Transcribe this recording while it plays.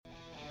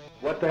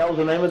What the hell's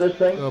the name of this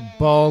thing? The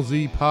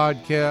Ballzy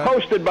Podcast.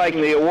 Hosted by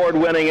the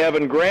award-winning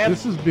Evan Grant.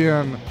 This has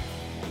been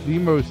the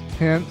most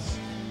tense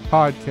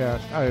podcast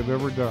I have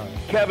ever done.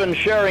 Kevin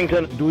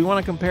Sherrington. Do we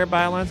want to compare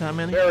bylines? How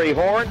many? Barry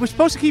Horn. We're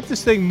supposed to keep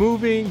this thing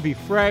moving, be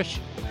fresh.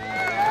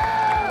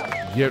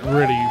 Get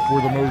ready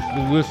for the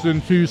most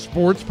listened to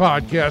sports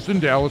podcast in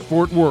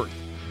Dallas-Fort Worth.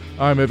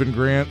 I'm Evan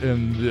Grant,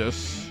 and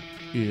this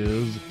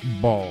is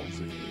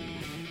Ballzy.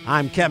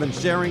 I'm Kevin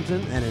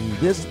Sherrington, and in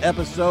this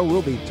episode,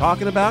 we'll be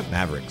talking about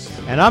Mavericks.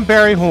 And I'm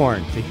Barry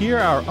Horn. To hear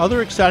our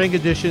other exciting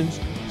editions,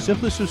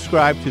 simply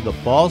subscribe to the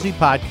Ballzy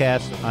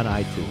Podcast on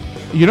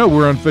iTunes. You know,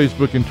 we're on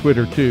Facebook and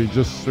Twitter, too.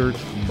 Just search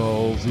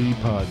Ballzy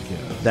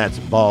Podcast. That's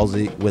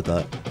Ballzy with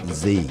a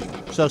Z.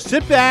 So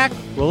sit back,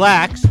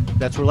 relax,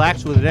 that's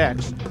relax with an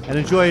X, and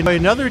enjoy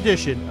another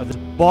edition of the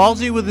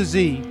Ballzy with a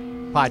Z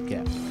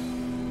podcast.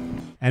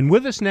 And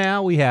with us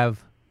now, we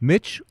have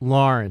Mitch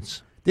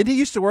Lawrence. Did he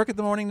used to work at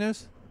the Morning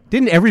News?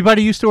 Didn't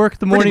everybody used to work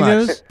at the Morning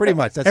News? Pretty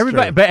much, that's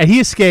everybody, true. But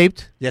he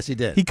escaped. Yes, he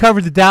did. He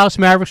covered the Dallas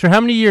Mavericks. For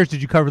how many years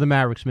did you cover the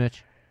Mavericks,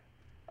 Mitch?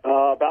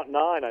 About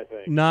 9, I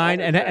think.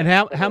 9. And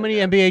how many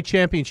NBA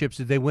championships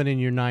did they win in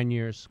your 9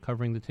 years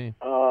covering the team?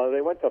 They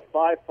went to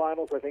 5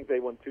 finals. I think they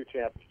won 2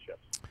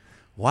 championships.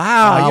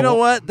 Wow, you know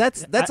what?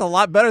 That's a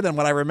lot better than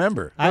what I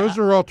remember. Those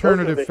are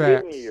alternative Those are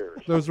the facts.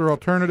 years. Those are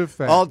alternative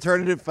facts.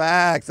 Alternative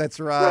facts, that's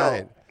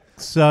right.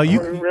 So you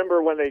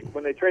remember when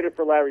they traded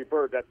for Larry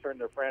Bird, that turned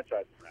their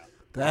franchise around.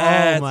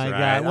 That's oh, my right.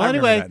 God. Well, I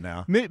remember anyway, that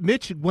now.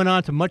 Mitch went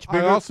on to much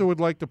bigger. I also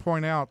would like to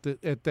point out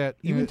that at that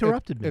You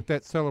interrupted me. at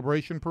that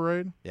celebration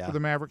parade for the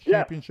Mavericks Yeah.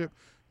 championship,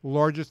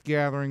 largest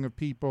gathering of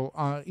people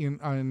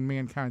in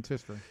mankind's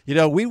history. You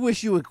know, we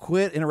wish you would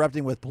quit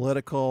interrupting with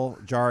political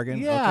jargon.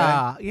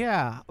 Yeah, okay?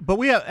 yeah. But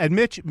we have, and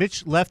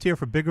Mitch left here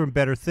for bigger and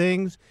better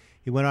things.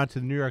 He went on to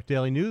the New York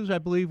Daily News, I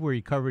believe, where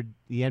he covered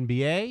the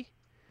NBA.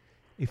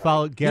 He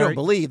followed You Gary. don't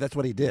believe that's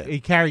what he did.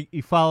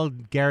 He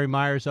followed Gary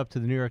Myers up to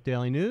the New York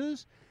Daily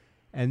News,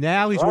 and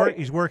now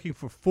he's working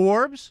for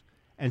Forbes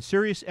and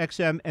Sirius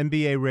XM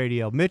NBA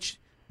Radio. Mitch,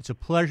 it's a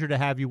pleasure to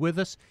have you with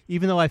us,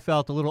 even though I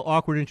felt a little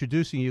awkward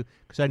introducing you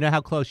because I know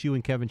how close you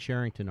and Kevin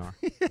Sherrington are.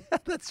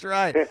 That's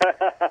right.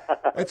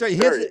 That's right.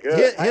 Very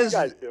good. How you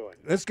guys doing?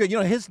 That's good.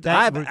 You know,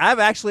 I've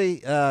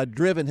actually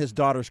driven his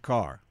daughter's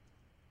car.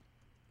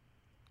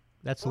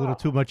 That's a little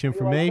too much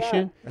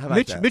information. How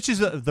about that? Mitch is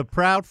the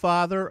proud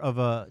father of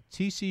a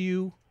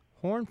TCU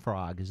Horned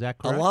Frog. Is that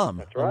correct? Alum.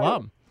 That's right.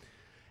 Alum.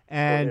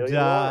 And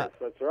Lawrence,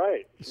 that's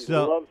right. She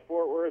so- loves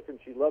Fort Worth and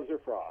she loves her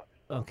frogs.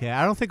 okay,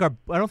 I don't think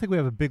we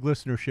have a big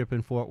listenership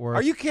in Fort Worth.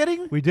 Are you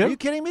kidding? We do? Are you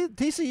kidding me?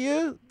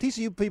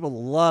 TCU people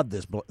love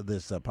this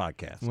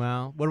podcast.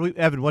 Well,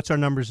 Evan? What's our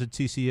numbers at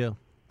TCU?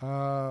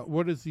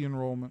 What is the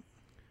enrollment?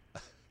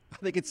 I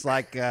think it's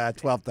like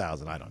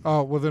 12,000. I don't know.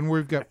 Oh, well, then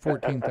we've got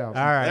 14,000. All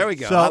right, There we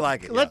go. So I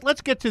like it.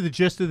 Let's get to the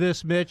gist of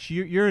this, Mitch.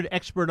 You're an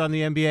expert on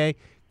the NBA.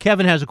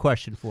 Kevin has a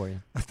question for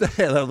you.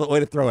 The way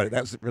to throw it.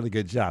 That was a really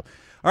good job.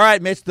 All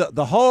right, Mitch.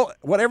 The whole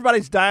what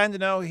everybody's dying to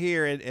know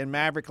here in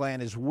Maverick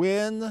Land is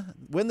when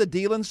the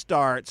dealing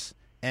starts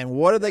and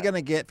what are they going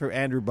to get for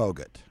Andrew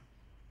Bogut?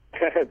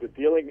 The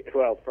dealing,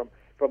 well,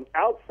 from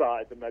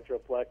outside the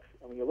Metroplex,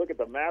 I mean, you look at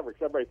the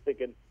Mavericks, everybody's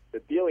thinking the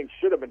dealing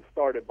should have been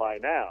started by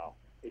now.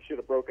 They should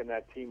have broken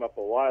that team up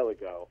a while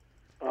ago.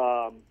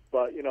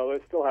 But, you know,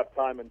 they still have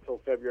time until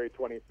February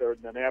 23rd,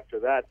 and then after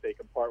that, they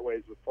can part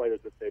ways with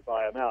players if they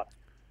buy them out.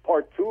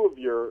 Part 2 of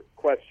your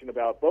question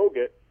about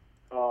Bogut,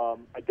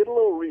 I did a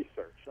little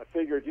research. I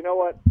figured, you know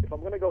what, if I'm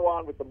going to go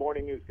on with the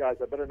Morning News guys,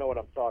 I better know what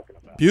I'm talking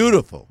about.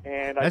 Beautiful.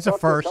 And That's I a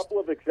talked to first. a couple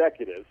of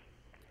executives,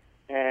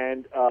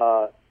 and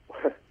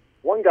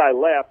one guy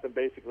laughed and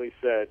basically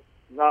said,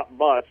 not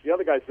much. The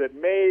other guy said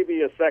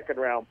maybe a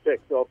second-round pick.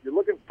 So if you're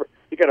looking for,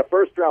 you got a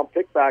first-round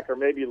pick back or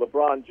maybe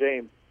LeBron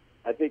James,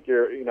 I think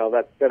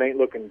that ain't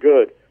looking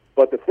good.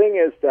 But the thing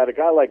is that a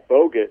guy like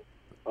Bogut,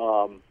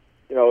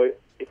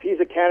 if he's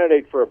a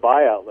candidate for a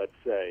buyout, let's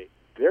say,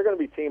 there are going to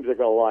be teams that are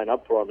going to line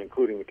up for him,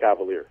 including the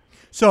Cavaliers.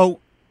 So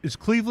is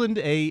Cleveland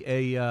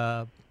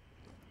the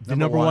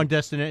number one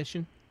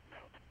destination?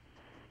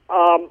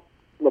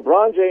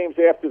 LeBron James,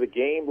 after the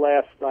game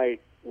last night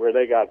where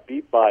they got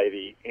beat by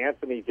the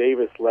Anthony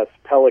Davis-less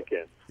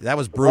Pelicans, That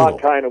was brutal.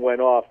 LeBron kind of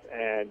went off,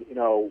 and,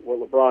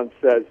 what LeBron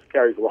says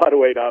carries a lot of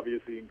weight,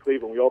 obviously, in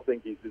Cleveland. We all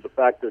think he's a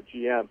factor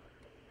GM.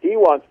 He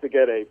wants to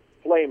get a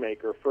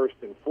playmaker first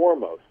and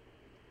foremost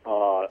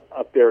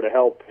up there to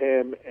help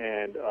him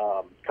and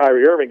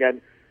Kyrie Irving.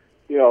 And,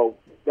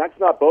 that's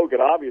not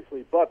Bogut,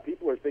 obviously, but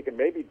people are thinking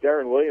maybe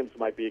Darren Williams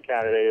might be a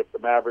candidate if the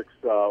Mavericks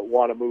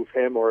want to move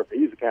him or if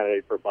he's a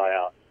candidate for a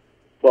buyout.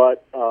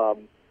 But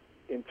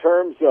in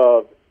terms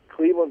of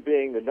Cleveland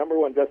being the number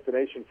one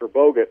destination for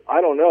Bogut,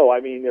 I don't know. I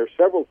mean, there are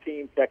several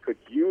teams that could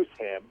use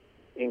him,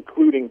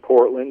 including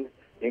Portland,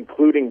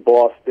 including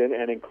Boston,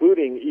 and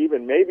including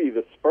even maybe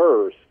the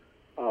Spurs.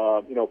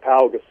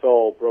 Pau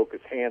Gasol broke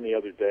his hand the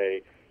other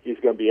day. He's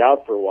going to be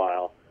out for a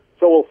while.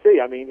 So we'll see.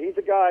 I mean, he's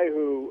a guy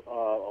who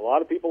a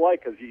lot of people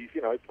like because he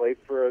played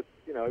for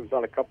he was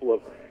on a couple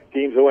of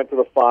teams that went to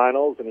the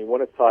finals and he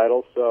won a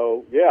title.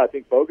 So yeah, I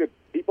think Bogut.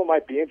 People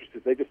might be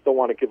interested. They just don't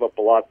want to give up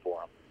a lot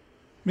for him.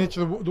 Mitch,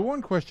 the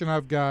one question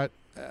I've got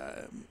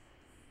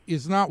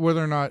is not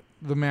whether or not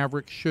the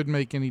Mavericks should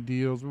make any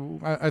deals.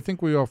 I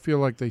think we all feel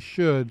like they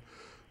should.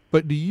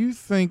 But do you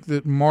think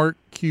that Mark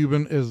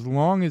Cuban, as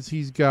long as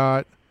he's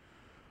got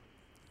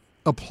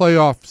a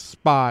playoff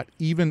spot,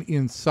 even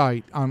in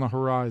sight on the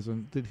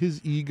horizon, that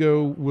his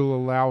ego will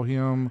allow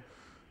him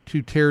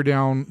to tear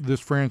down this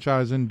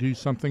franchise and do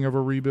something of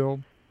a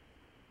rebuild?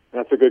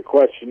 That's a good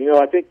question.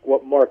 I think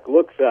what Mark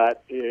looks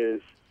at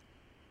is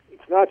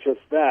it's not just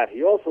that.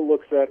 He also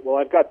looks at, well,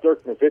 I've got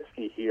Dirk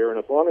Nowitzki here, and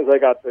as long as I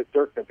got the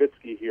Dirk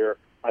Nowitzki here,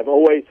 I've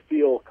always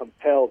feel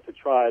compelled to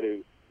try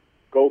to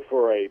go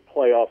for a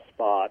playoff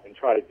spot and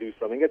try to do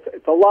something.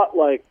 It's a lot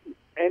like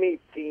any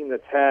team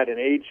that's had an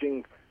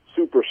aging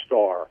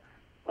superstar.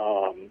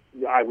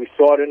 We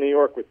saw it in New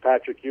York with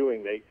Patrick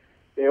Ewing.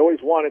 They always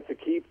wanted to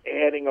keep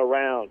adding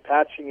around,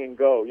 patching and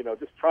go.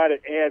 Just try to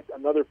add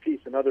another piece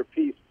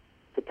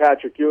to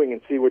Patrick Ewing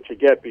and see what you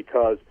get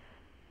because,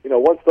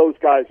 once those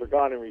guys are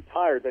gone and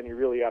retired, then you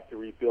really have to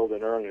rebuild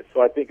in earnest.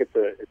 So I think it's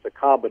a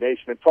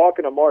combination. And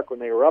talking to Mark when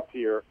they were up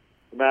here,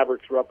 the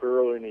Mavericks were up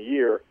earlier in the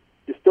year,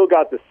 you still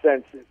got the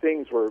sense that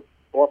things were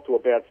off to a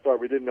bad start.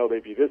 We didn't know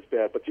they'd be this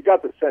bad, but you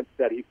got the sense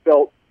that he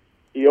felt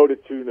he owed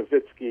it to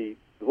Nowitzki.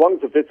 As long as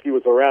Nowitzki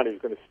was around, he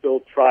was going to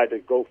still try to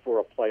go for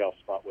a playoff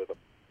spot with him.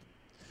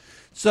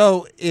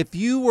 So if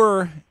you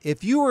were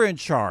in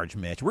charge,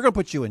 Mitch, we're going to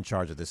put you in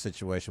charge of this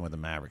situation with the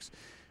Mavericks.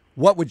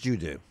 What would you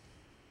do?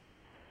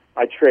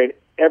 I'd trade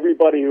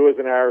everybody who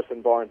isn't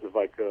Harrison Barnes if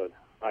I could.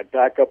 I'd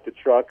back up the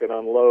truck and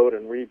unload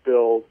and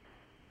rebuild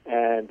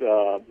and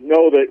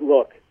know that,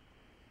 look,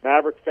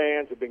 Maverick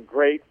fans have been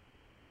great.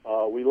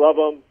 We love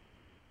them.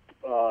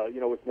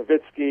 With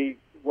Nowitzki,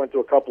 went to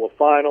a couple of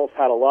finals,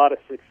 had a lot of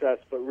success,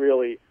 but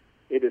really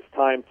it is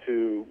time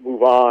to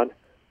move on.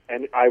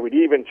 And I would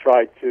even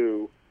try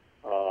to,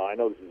 I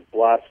know this is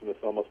blasphemous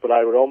almost, but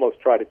I would almost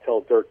try to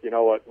tell Dirk, you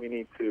know what, we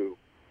need to,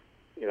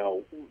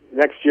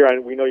 next year,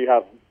 we know you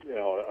have,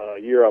 a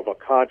year of a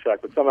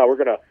contract, but somehow we're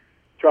going to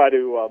try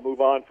to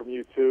move on from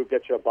you two,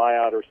 get you a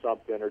buyout or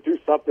something, or do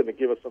something to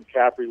give us some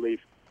cap relief.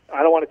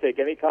 I don't want to take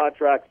any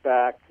contracts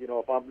back.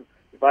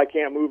 If I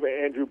can't move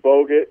Andrew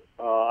Bogut,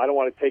 I don't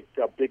want to take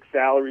big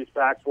salaries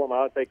back for him. I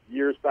don't take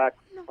years back.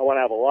 I want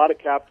to have a lot of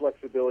cap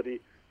flexibility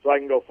so I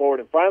can go forward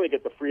and finally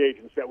get the free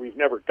agents that we've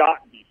never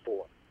gotten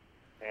before.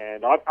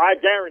 And I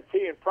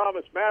guarantee and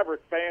promise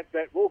Maverick fans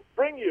that we'll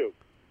bring you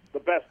the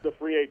best of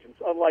free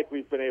agents, unlike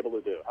we've been able to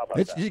do. How about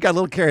that? You got a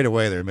little carried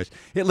away there, Mitch.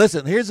 Hey,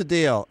 listen, here's the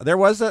deal. There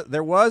was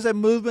a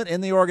movement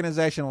in the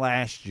organization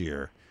last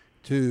year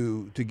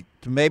to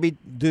maybe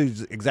do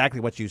exactly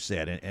what you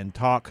said and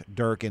talk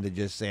Dirk into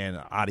just saying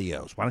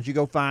adios. Why don't you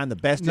go find the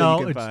best deal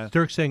you can find? No, it's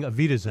Dirk saying Auf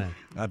Wiedersehen.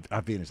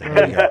 Auf Wiedersehen.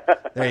 There you go.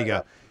 There you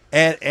go.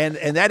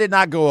 And that did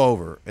not go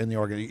over in the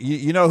organization.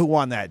 You know who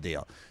won that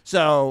deal.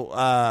 So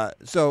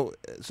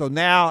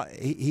now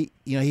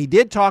he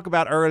did talk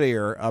about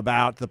earlier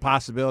about the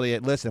possibility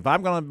that, listen, if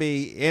I'm going to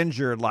be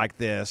injured like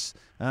this,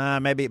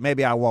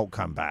 maybe I won't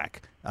come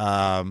back.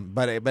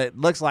 But it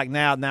looks like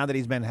now that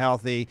he's been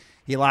healthy,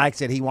 he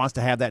likes it. He wants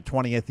to have that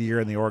 20th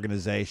year in the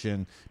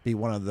organization, be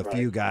one of the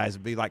few guys,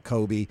 be like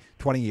Kobe,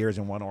 20 years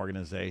in one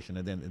organization,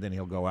 and then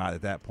he'll go out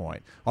at that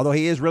point. Although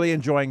he is really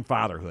enjoying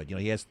fatherhood.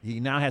 He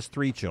now has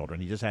 3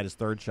 children. He just had his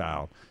 3rd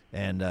child,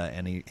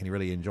 and he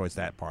really enjoys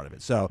that part of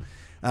it. So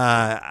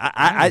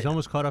he's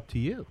almost caught up to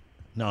you.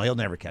 No, he'll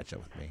never catch up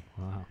with me.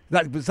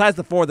 Wow. Besides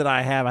the 4 that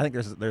I have, I think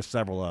there's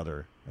several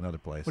in other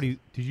places.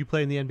 Did you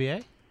play in the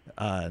NBA?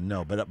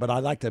 No, but I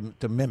like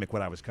to mimic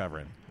what I was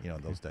covering,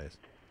 those days.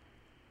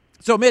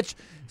 So, Mitch,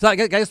 I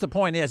guess the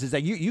point is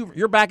that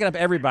you're backing up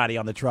everybody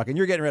on the truck, and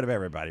you're getting rid of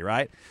everybody,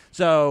 right?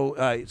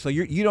 So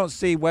you don't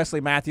see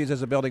Wesley Matthews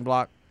as a building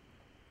block?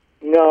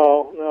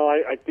 No,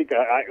 I think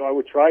I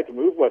would try to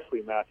move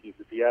Wesley Matthews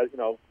if he has,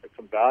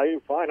 some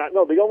value. Fine.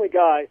 The only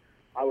guy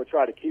I would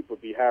try to keep would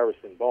be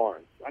Harrison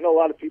Barnes. I know a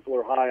lot of people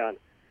are high on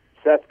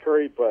Seth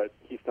Curry, but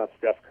he's not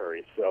Steph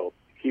Curry, so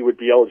he would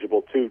be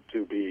eligible to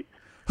be.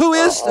 Who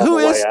is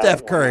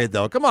Steph Curry,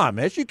 though? Come on,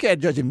 Mitch. You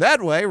can't judge him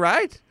that way,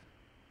 right?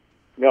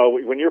 No,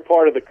 when you're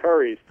part of the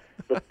Currys,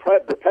 the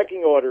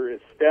pecking order is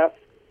Steph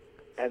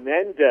and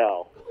then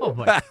Dell. Oh,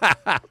 my.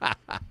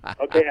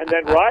 Okay, and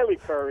then Riley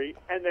Curry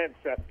and then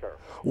Seth Curry.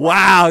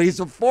 Wow, he's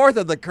the 4th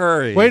of the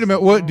Currys. Wait a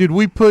minute. What did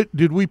we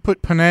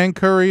put Penang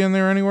Curry in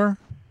there anywhere?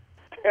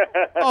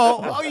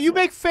 Oh, you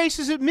make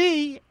faces at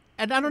me.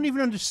 And I don't even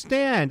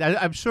understand.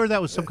 I'm sure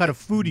that was some kind of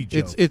foodie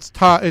joke. It's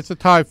a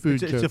Thai food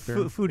joke. It's a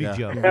foodie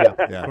joke.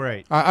 Yeah.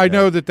 Great. I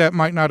know that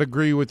might not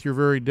agree with your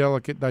very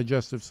delicate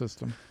digestive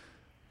system.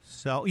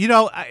 So,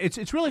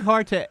 it's really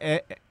hard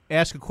to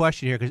ask a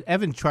question here because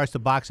Evan tries to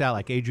box out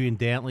like Adrian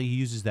Dantley. He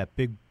uses that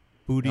big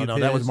booty. No,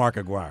 that was Mark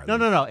Aguirre.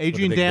 No.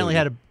 Adrian Dantley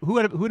had who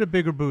had a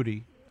bigger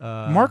booty?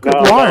 Mark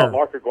Aguirre.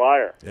 Mark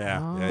Aguirre.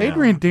 Yeah.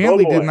 Adrian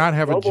Dantley did not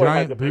have a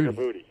giant has a bigger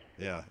booty.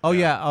 Yeah. Oh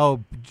yeah.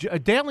 Oh,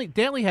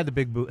 Danley had the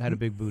big boot. Had a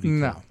big booty.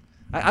 No.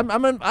 too.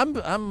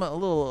 I'm a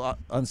little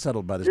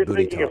unsettled by this You're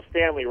booty thinking talk. of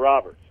Stanley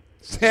Roberts.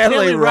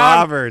 Stanley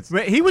Roberts.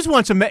 He was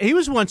once a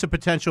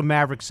potential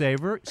Maverick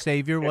savior,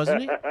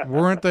 wasn't he?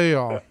 Weren't they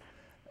all?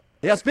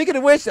 Yeah, speaking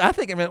of which, I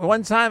think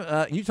one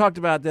time you talked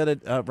about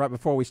that right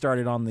before we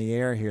started on the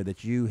air here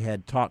that you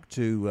had talked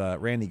to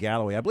Randy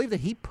Galloway. I believe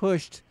that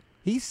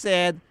he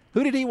said,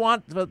 who did he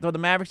want for the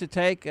Mavericks to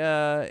take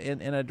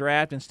in a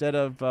draft instead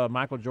of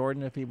Michael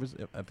Jordan if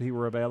he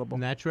were available?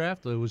 In that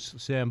draft, there was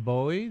Sam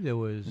Bowie. There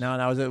was No,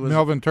 it was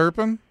Melvin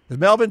Turpin?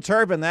 Melvin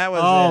Turpin. That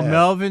was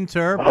Melvin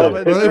Turpin. Well,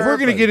 if we're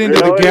going to get into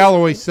the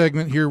Galloway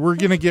segment here, we're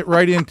going to get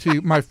right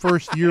into my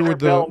first year with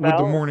the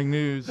Morning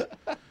News.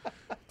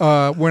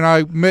 When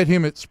I met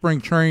him at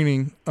spring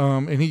training,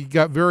 and he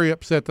got very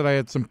upset that I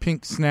had some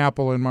pink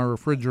Snapple in my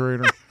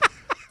refrigerator.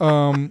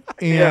 Where's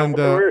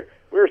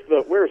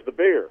the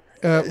beer?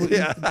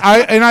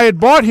 I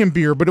had bought him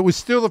beer, but it was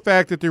still the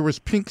fact that there was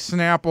pink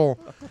Snapple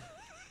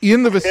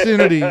in the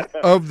vicinity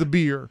of the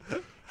beer.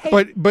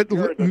 But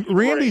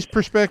Randy's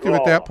perspective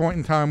at that point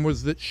in time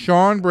was that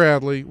Sean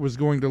Bradley was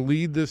going to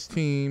lead this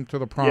team to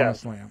the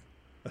promised land.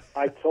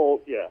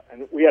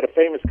 And we had a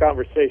famous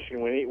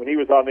conversation when he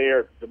was on the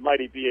air, the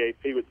mighty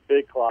BAP with the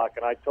big clock,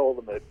 and I told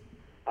him that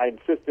I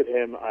insisted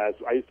him as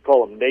I used to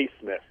call him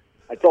Naismith.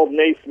 I told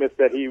Naismith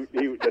that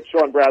that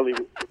Sean Bradley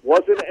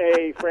wasn't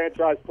a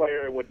franchise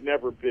player and would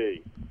never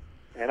be.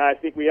 And I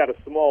think we had a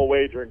small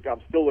wager, and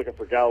I'm still looking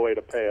for Galloway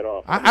to pay it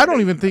off. I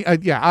don't even think.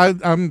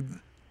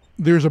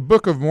 There's a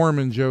Book of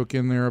Mormon joke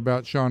in there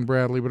about Sean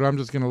Bradley, but I'm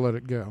just going to let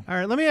it go. All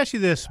right, let me ask you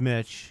this,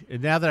 Mitch.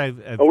 Now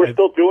that we're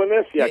still doing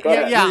this? Yeah, go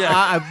ahead.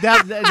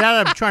 Now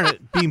that I'm trying to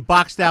being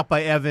boxed out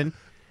by Evan.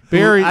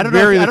 Barry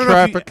the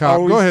traffic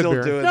cop. Go ahead,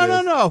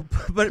 Barry. No.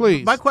 But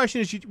please. My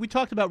question is, we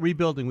talked about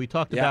rebuilding. We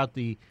talked about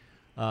the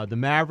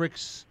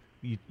Mavericks.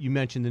 You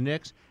mentioned the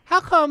Knicks. How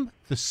come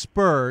the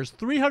Spurs,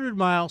 300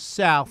 miles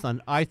south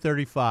on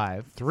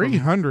I-35?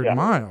 300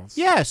 miles?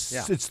 Yes.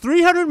 Yeah. It's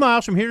 300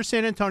 miles from here to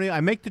San Antonio.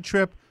 I make the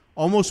trip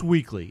almost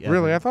weekly. Evan.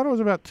 Really? I thought it was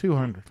about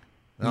 200.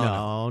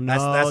 No.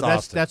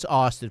 That's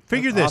Austin.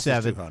 Figure this,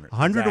 Austin's Evan. 200.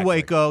 100 Exactly. to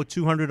Waco,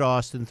 200 to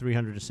Austin,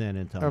 300 to San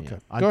Antonio. Okay.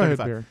 On Go ahead,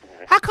 35. Barry.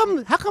 How come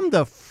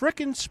the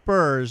frickin'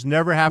 Spurs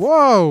never have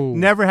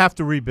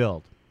to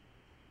rebuild?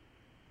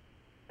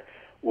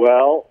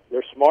 Well,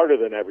 they're smarter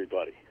than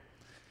everybody.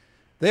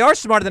 They are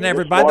smarter than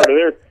everybody.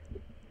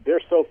 They're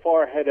so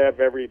far ahead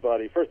of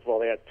everybody. First of all,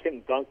 they had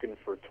Tim Duncan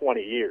for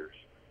 20 years.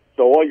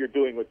 So all you're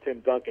doing with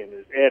Tim Duncan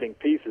is adding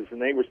pieces, and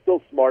they were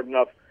still smart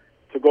enough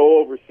to go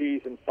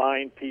overseas and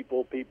find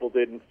people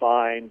didn't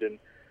find. And,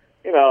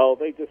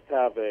 they just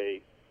have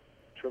a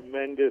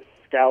tremendous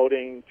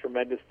scouting,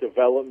 tremendous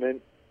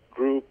development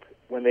group.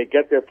 When they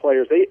get their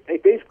players, they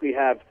basically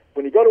have,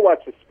 when you go to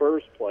watch the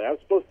Spurs play, I was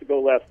supposed to go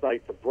last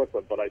night to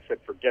Brooklyn, but I said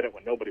forget it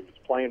when nobody was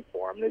playing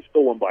for them. They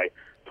still won by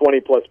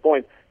 20-plus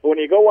points. But when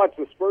you go watch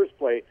the Spurs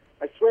play,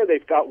 I swear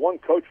they've got one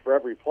coach for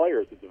every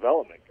player as a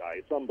development guy.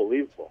 It's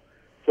unbelievable.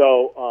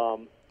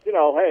 So,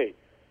 hey,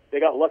 they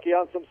got lucky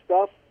on some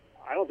stuff.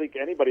 I don't think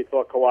anybody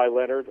thought Kawhi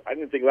Leonard. I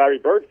didn't think Larry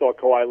Bird thought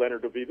Kawhi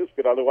Leonard would be this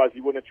good. Otherwise,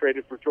 he wouldn't have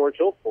traded for George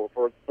Hill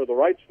for the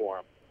rights for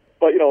him.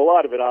 But, a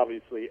lot of it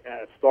obviously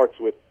starts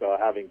with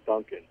having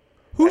Duncan.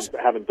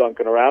 Having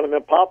Duncan around. And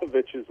then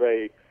Popovich is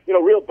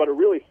but it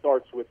really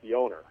starts with the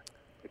owner.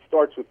 It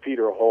starts with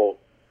Peter Holt,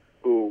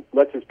 who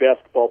lets his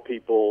basketball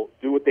people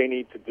do what they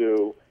need to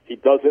do. He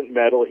doesn't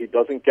meddle. He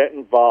doesn't get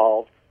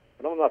involved.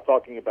 And I'm not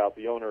talking about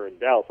the owner in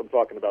Dallas. I'm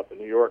talking about the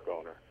New York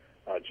owner,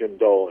 Jim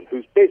Dolan,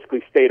 who's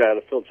basically stayed out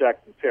of Phil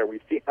Jackson's hair.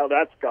 We've seen how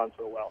that's gone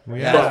so well.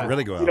 Yeah, that's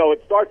really good.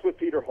 It starts with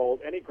Peter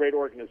Holt. Any great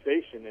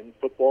organization in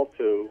football,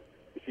 too,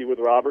 you see with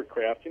Robert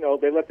Kraft,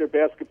 they let their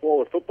basketball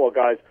or football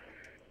guys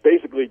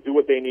basically do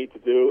what they need to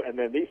do, and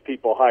then these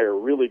people hire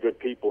really good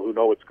people who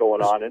know what's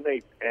going on. And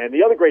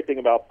the other great thing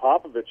about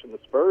Popovich and the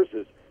Spurs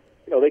is,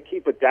 they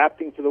keep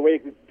adapting to the way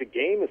the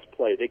game is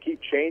played. They keep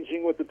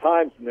changing with the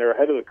times, and they're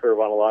ahead of the curve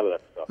on a lot of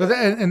that stuff.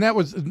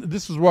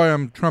 This is why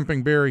I'm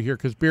trumping Barry here,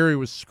 because Barry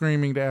was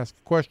screaming to ask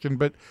a question.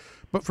 But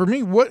for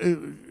me,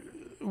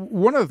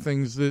 one of the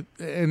things that,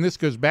 and this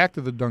goes back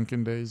to the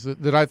Duncan days,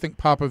 that I think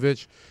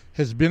Popovich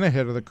has been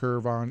ahead of the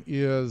curve on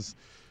is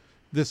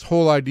this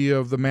whole idea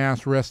of the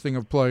mass resting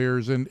of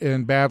players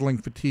and battling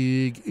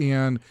fatigue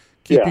and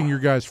keeping your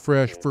guys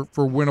fresh for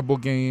winnable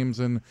games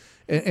and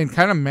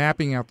kind of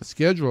mapping out the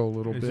schedule a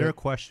little bit. Is there a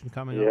question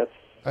coming up?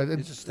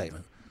 It's a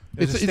statement.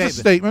 It's a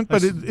statement,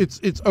 but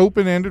it's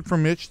open-ended for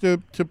Mitch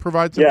to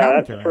provide some commentary.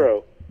 Yeah, that's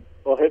true.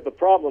 Well, the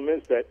problem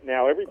is that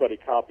now everybody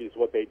copies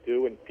what they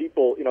do, and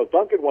people,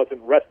 Duncan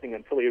wasn't resting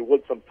until he had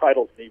won some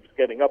titles and he was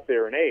getting up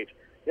there in age.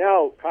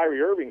 Now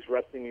Kyrie Irving's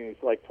resting and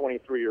he's like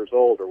 23 years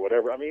old or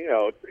whatever. I mean,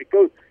 it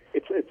goes.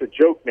 It's a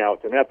joke now.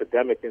 It's an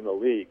epidemic in the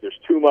league. There's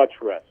too much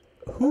rest.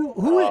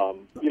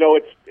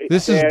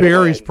 This is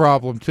Barry's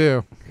problem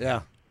too.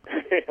 Yeah.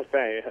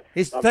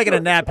 He's taking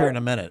a nap here in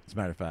a minute, as a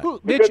matter of fact.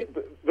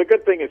 The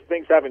good thing is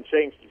things haven't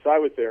changed since I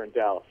was there in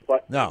Dallas.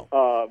 But no,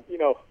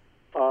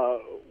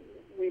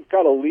 we've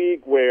got a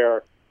league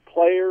where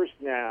players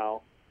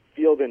now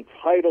feel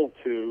entitled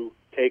to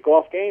take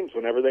off games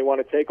whenever they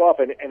want to take off.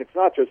 And it's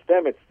not just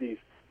them, it's these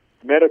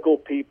medical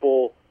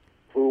people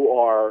who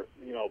are,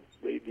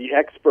 the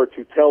experts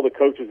who tell the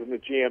coaches and the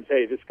GMs,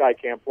 hey, this guy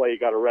can't play, you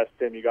got to rest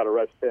him, you got to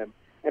rest him.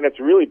 And it's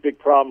a really big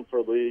problem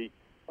for the league.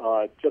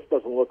 It just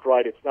doesn't look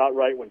right. It's not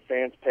right when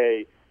fans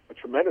pay a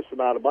tremendous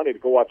amount of money to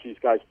go watch these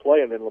guys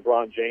play, and then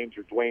LeBron James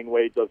or Dwayne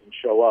Wade doesn't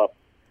show up.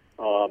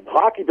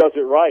 Hockey does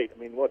it right. I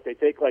mean, what, teams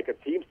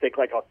take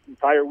like an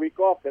entire week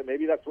off? Then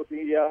maybe that's what the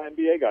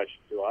NBA guys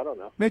should do. I don't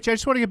know. Mitch, I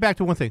just want to get back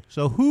to one thing.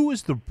 So who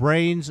is the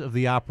brains of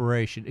the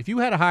operation? If you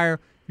had to hire,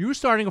 you were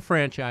starting a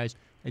franchise,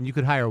 and you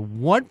could hire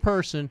one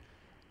person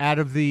out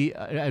of the,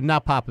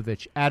 not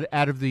Popovich,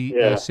 out of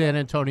the San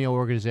Antonio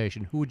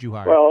organization, who would you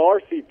hire? Well,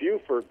 R.C.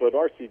 Buford, but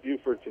R.C.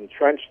 Buford's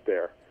entrenched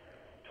there.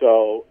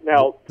 So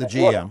now, the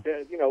GM.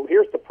 Look,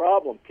 here's the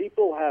problem.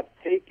 People have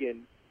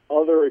taken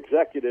other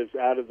executives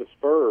out of the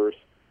Spurs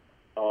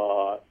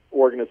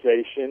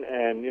organization,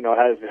 and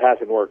it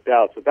hasn't worked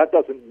out. So that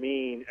doesn't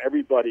mean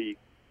everybody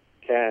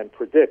can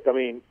predict. I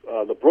mean,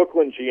 the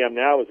Brooklyn GM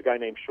now is a guy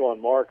named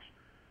Sean Marks,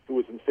 who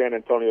was in San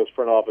Antonio's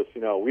front office.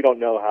 We don't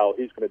know how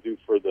he's going to do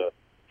for the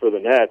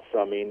Nets.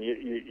 I mean,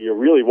 you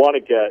really want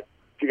to get,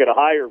 if you're going to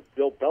hire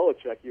Bill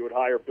Belichick, you would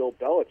hire Bill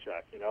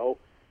Belichick.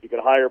 You could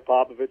hire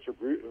Popovich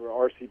or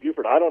R.C.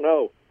 Buford. I don't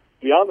know.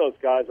 Beyond those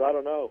guys, I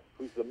don't know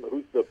who's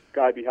the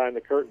guy behind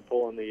the curtain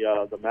pulling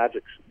the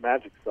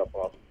magic stuff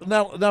off.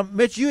 Now,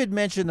 Mitch, you had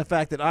mentioned the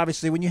fact that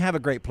obviously when you have a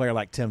great player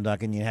like Tim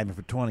Duncan, you have him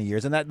for 20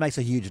 years, and that makes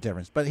a huge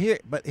difference. But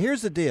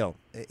here's the deal.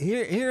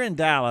 Here in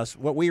Dallas,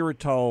 what we were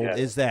told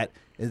is that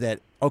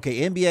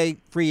okay, NBA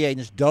free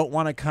agents don't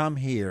want to come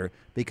here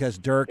because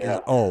Dirk is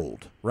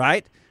old,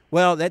 right?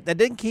 Well, that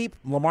didn't keep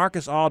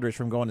LaMarcus Aldridge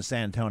from going to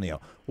San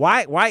Antonio.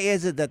 Why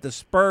is it that the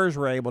Spurs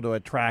were able to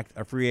attract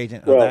a free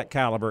agent of that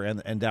caliber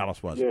and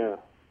Dallas wasn't? Yeah.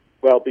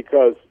 Well,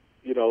 because,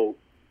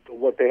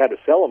 what they had to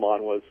sell him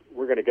on was,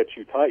 we're going to get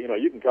you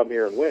you can come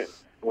here and win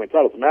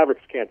titles. The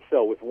Mavericks can't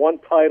sell. With one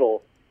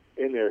title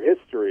in their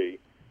history,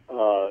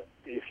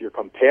 if you're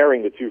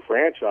comparing the two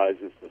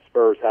franchises, the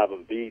Spurs have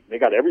them beat. They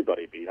got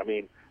everybody beat. I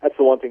mean, that's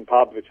the one thing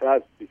Popovich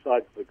has,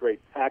 besides the great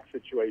tax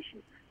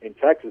situation in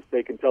Texas.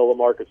 They can tell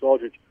LaMarcus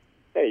Aldridge,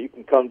 hey, you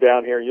can come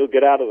down here and you'll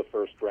get out of the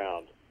first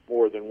round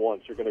more than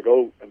once. You're going to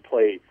go and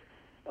play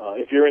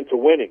if you're into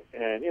winning.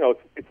 And,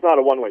 it's not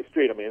a one-way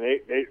street. I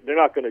mean, they're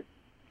not going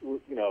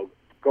to,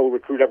 go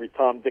recruit every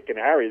Tom, Dick, and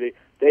Harry.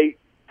 They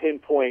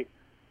pinpoint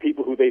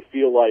people who they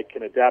feel like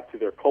can adapt to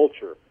their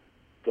culture.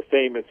 The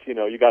famous,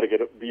 you got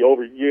to be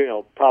over.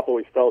 Pop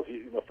always tells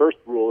you, the first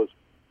rule is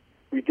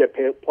we get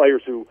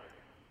players who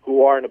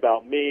aren't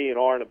about me and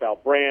aren't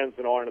about brands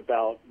and aren't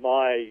about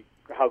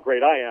how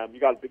great I am. You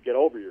got to get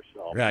over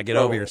yourself. Yeah, get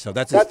over yourself.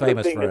 That's his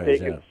famous phrase. That they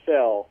can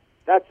sell.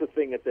 That's the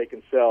thing that they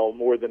can sell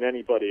more than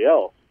anybody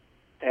else.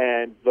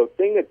 And the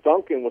thing that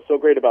Duncan was so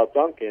great about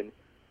Duncan,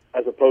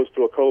 as opposed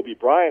to a Kobe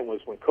Bryant,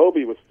 was when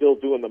Kobe was still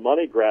doing the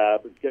money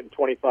grab and getting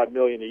 $25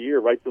 million a year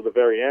right till the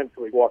very end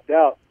till he walked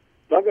out.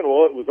 Duncan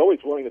was always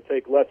willing to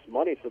take less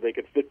money so they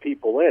could fit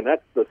people in.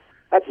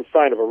 That's a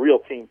sign of a real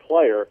team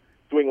player,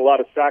 doing a lot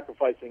of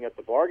sacrificing at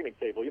the bargaining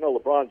table.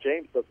 LeBron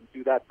James doesn't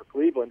do that for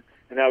Cleveland,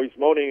 and now he's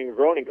moaning and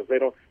groaning because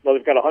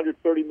they've got a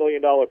 $130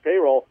 million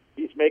payroll.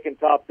 He's making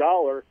top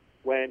dollar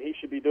when he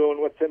should be doing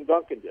what Tim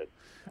Duncan did.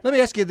 Let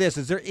me ask you this.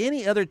 Is there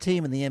any other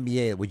team in the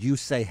NBA that would you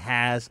say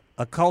has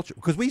a culture?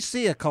 Because we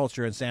see a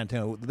culture in San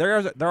Antonio.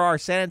 There are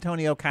San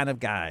Antonio kind of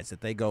guys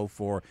that they go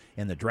for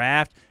in the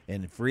draft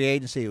and free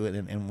agency.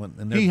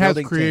 And he has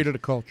created a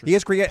culture. He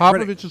has created.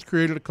 Popovich has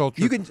created a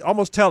culture. You can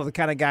almost tell the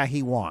kind of guy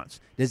he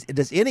wants.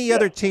 Does any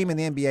other team in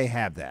the NBA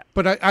have that?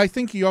 But I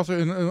think he also,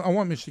 and I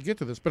want Mitch to get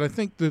to this, but I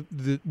think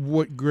that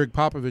what Greg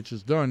Popovich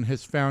has done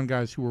has found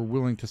guys who are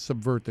willing to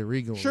subvert their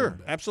ego. Sure,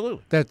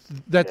 absolutely. That's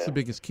the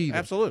biggest key.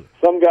 Absolutely.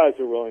 Some guys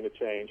are willing to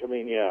change. I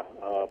mean,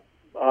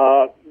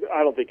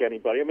 I don't think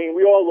anybody. I mean,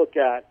 we all look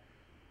at,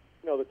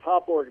 the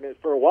top organization.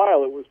 For a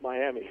while, it was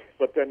Miami,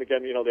 but then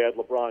again, they had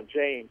LeBron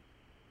James,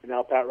 and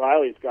now Pat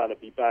Riley's got to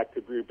be back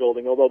to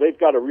rebuilding. Although they've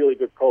got a really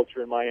good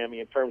culture in Miami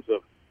in terms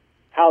of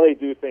how they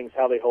do things,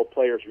 how they hold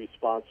players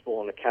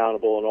responsible and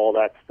accountable, and all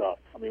that stuff.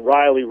 I mean,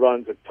 Riley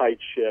runs a tight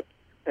ship,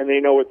 and they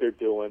know what they're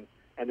doing,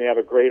 and they have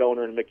a great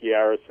owner in Mickey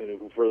Arison,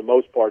 who, for the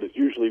most part, is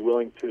usually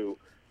willing to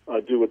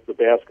do what the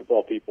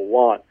basketball people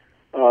want.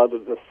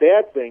 The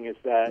sad thing is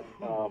that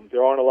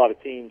there aren't a lot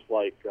of teams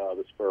like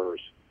the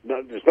Spurs.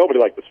 There's nobody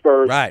like the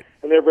Spurs, right?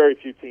 And there are very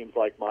few teams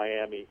like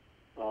Miami.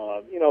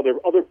 There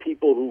are other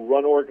people who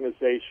run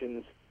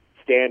organizations.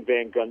 Stan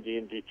Van Gundy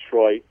in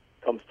Detroit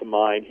comes to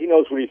mind. He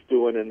knows what he's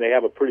doing, and they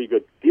have a pretty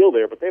good deal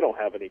there, but they don't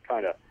have any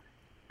kind of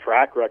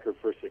track record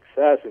for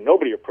success, and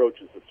nobody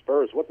approaches the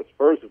Spurs. What the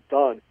Spurs have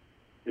done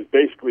is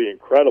basically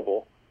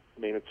incredible.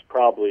 I mean, it's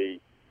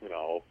probably,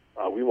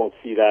 we won't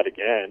see that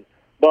again.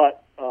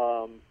 But,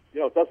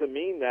 it doesn't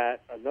mean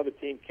that another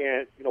team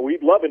can't,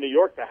 we'd love in New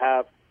York to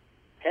have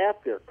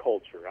half their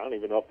culture. I don't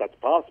even know if that's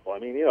possible. I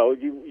mean,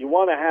 you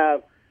want to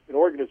have an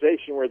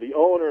organization where the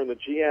owner and the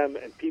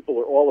GM and people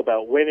are all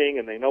about winning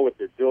and they know what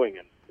they're doing.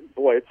 And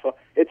boy,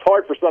 it's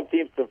hard for some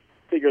teams to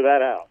figure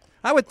that out.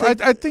 I would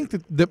think. I think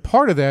that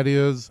part of that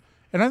is,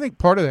 and I think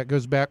part of that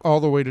goes back all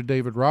the way to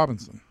David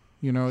Robinson.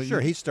 You know, Sure,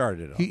 he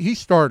started it all. He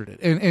started it,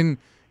 and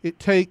it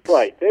takes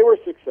Right. They were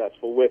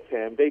successful with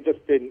him. They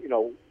just didn't,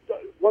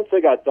 once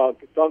they got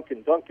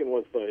Duncan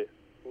was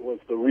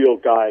the real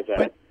guy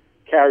that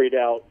carried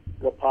out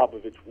what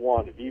Popovich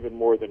wanted, even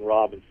more than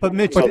Robinson. But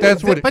Mitch,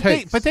 that's what it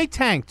takes. But they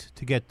tanked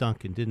to get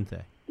Duncan, didn't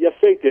they? Yes,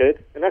 they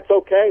did, and that's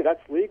okay.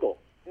 That's legal.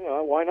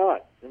 Why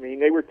not? I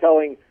mean, they were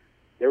telling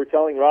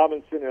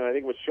Robinson, and I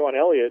think it was Sean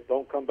Elliott,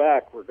 don't come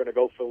back. We're going to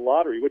go for the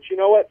lottery. Which, you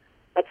know what?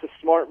 That's a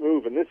smart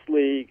move in this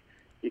league.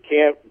 You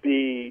can't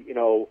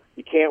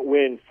you can't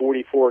win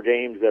 44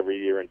 games every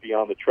year and be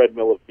on the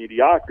treadmill of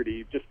mediocrity.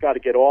 You've just got to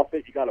get off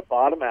it. You got to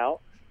bottom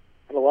out,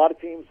 and a lot of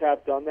teams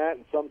have done that,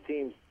 and some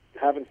teams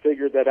haven't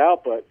figured that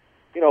out. But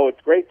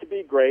it's great to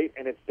be great,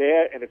 and it's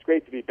bad, and it's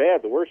great to be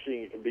bad. The worst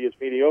thing you can be is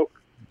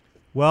mediocre.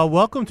 Well,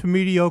 welcome to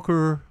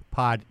mediocre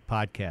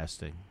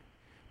podcasting.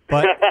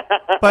 But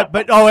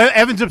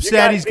Evan's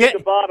upset. He's getting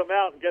to bottom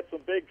out and get some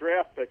big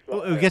draft picks.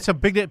 Get some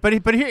big. But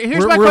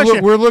here's my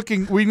question. We're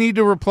looking. We need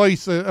to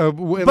replace at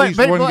least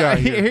one guy.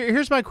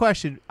 Here's my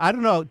question. I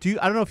don't know.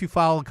 I don't know if you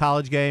follow a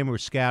college game or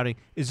scouting.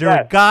 Is there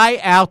a guy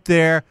out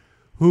there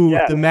who,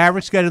 if the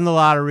Mavericks get in the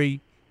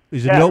lottery,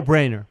 is a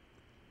no-brainer?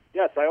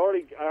 Yes, I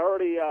already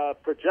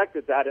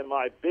projected that in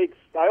my big.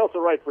 I also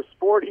write for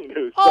Sporting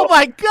News. Oh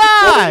my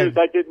God! Sporting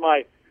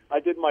News, I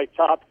did my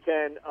top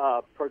 10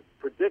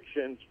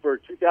 predictions for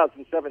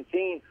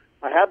 2017.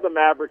 I have the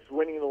Mavericks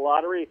winning the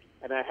lottery,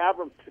 and I have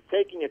them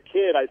taking a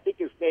kid. I think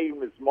his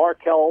name is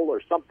Markel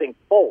or something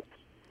Fultz.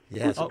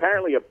 Yes. Who's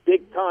apparently a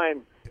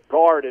big-time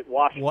guard at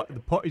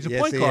Washington. He's a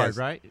point guard,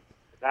 right?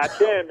 That's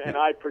him, and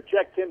I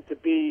project him to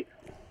be.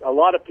 A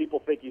lot of people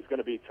think he's going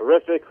to be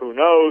terrific. Who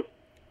knows?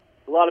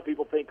 A lot of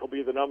people think he'll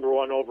be the number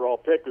 1 overall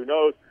pick. Who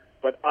knows?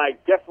 But I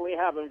definitely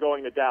have him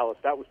going to Dallas.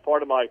 That was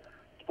part of my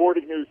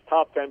Sporting News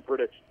top 10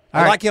 prediction.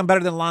 I like him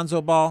better than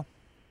Lonzo Ball.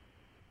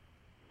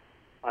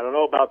 I don't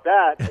know about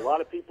that. A lot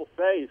of people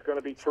say he's going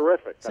to be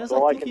terrific. That's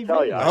all I can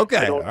tell you.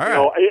 Okay, all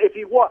right. If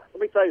he let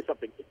me tell you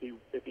something.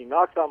 If he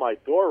knocks on my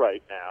door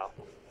right now,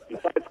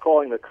 besides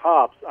calling the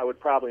cops, I would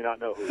probably not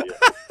know who he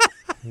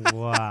is.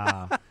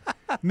 Wow.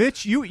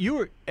 Mitch, you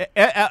were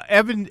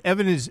Evan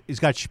is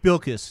got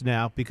Spilkus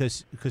now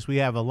because we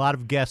have a lot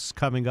of guests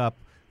coming up.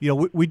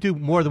 We do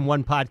more than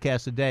one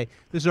podcast a day.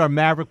 This is our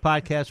Maverick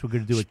podcast. We're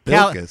going to do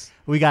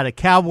we got a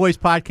Cowboys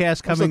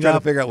podcast coming I'm trying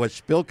up. to figure out what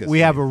Spilkus We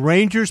have a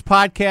Rangers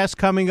podcast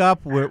coming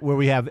up where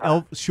we have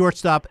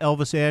shortstop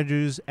Elvis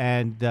Andrews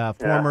and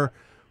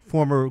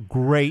former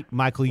great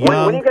Michael Young.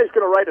 When are you guys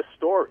going to write a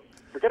story?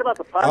 Forget about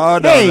the podcast. Oh,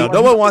 no,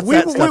 no one wants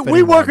that stuff We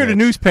anymore, work at a Mitch.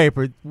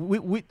 newspaper.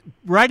 We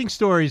writing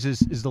stories is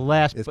the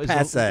last. It's is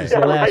passé. the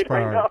last I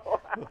priority. know.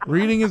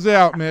 Reading is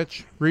out,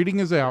 Mitch. Reading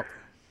is out.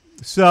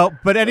 So,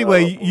 but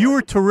anyway, you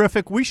were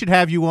terrific. We should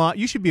have you on.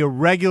 You should be a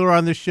regular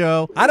on the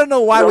show. I don't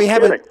know why No we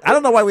kidding.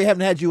 haven't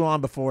had you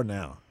on before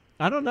now.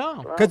 I don't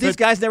know. Because these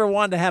guys never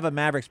wanted to have a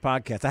Mavericks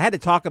podcast. I had to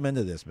talk them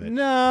into this, Mitch.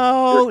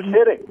 No,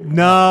 You're kidding.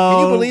 no.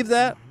 Can you believe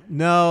that?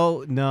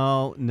 No.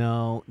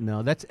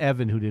 That's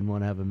Evan who didn't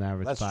want to have a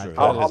Mavericks That's true.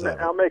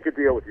 podcast. I'll make a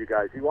deal with you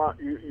guys. You want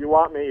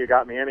me? You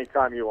got me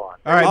anytime you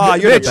want. All right, Oh,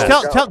 you're the Mitch,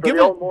 best. For the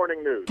old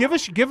morning news. give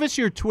us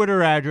your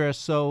Twitter address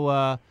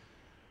so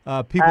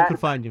people can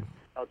find you.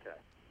 Okay.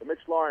 The Mitch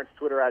Lawrence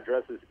Twitter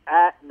address is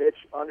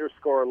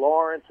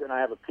 @Mitch_Lawrence, and I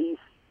have a piece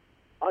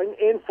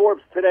in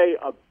Forbes today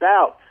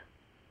about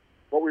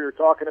what we were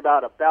talking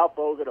about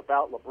Bogut,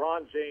 about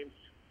LeBron James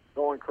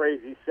going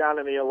crazy,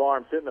 sounding the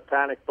alarms, hitting the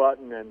panic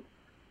button, and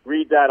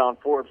read that on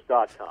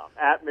Forbes.com.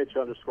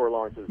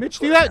 @Mitch_Lawrence. Mitch,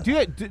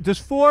 does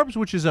Forbes,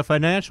 which is a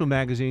financial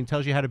magazine,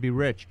 tells you how to be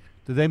rich?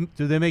 Do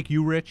they make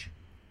you rich?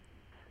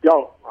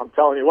 Yo, I'm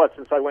telling you what.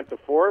 Since I went to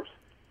Forbes,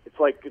 it's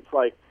like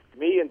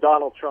me and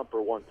Donald Trump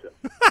are 1-2.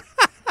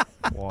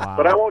 Wow.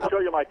 But I won't show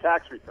you my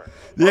tax return.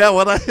 Yeah,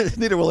 well,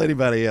 neither will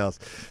anybody else.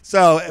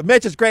 So,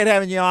 Mitch, it's great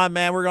having you on,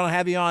 man. We're going to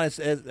have you on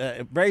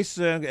very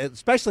soon,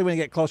 especially when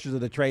you get closer to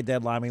the trade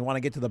deadline. We want to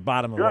get to the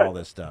bottom of all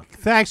this stuff.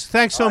 Thanks so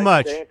All right,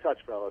 much. Stay in touch,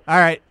 fellas. All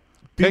right.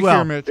 Be Take well.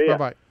 care, Mitch. See ya.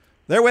 Bye-bye.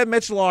 They're with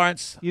Mitch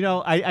Lawrence.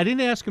 I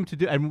didn't ask him to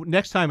do. And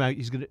next time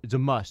it's a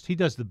must. He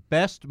does the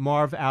best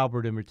Marv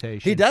Albert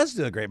imitation. He does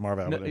do a great Marv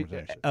Albert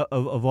imitation.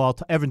 of all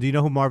time. Evan, do you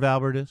know who Marv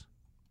Albert is?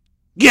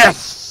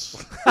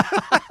 Yes.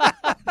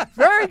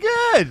 Very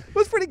good. It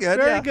was pretty good.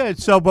 Very yeah.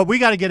 good. So, but we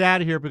got to get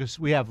out of here because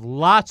we have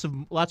lots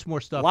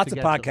more stuff. Lots to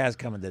of get to. podcasts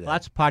coming today.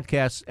 Lots of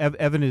podcasts.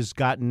 Evan has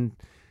gotten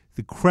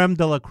the creme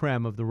de la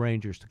creme of the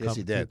Rangers to come Yes,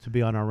 he did. to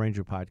be on our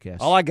Ranger podcast.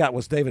 All I got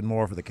was David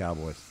Moore for the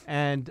Cowboys.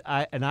 and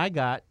I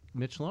got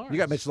Mitch Lawrence. You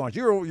got Mitch Lawrence.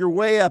 You're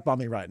way up on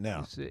me right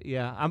now.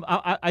 Yeah,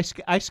 I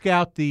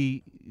scout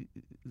the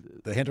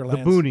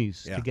Hinterlands.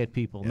 boonies Yeah. to get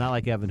people, not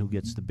like Evan who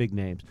gets the big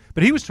names.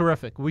 But he was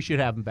terrific. We should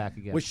have him back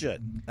again. We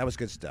should. That was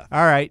good stuff.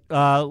 All right,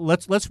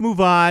 let's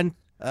move on.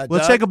 Let's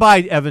Doug? say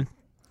goodbye, Evan.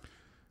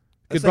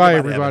 Let's say Goodbye, to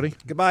everybody. Evan.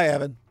 Goodbye,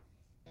 Evan.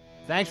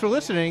 Thanks for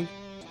listening.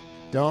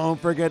 Don't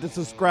forget to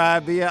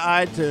subscribe via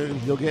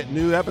iTunes. You'll get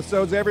new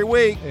episodes every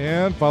week.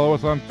 And follow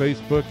us on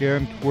Facebook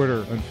and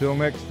Twitter. Until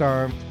next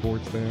time,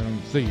 sports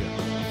fans, see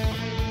ya.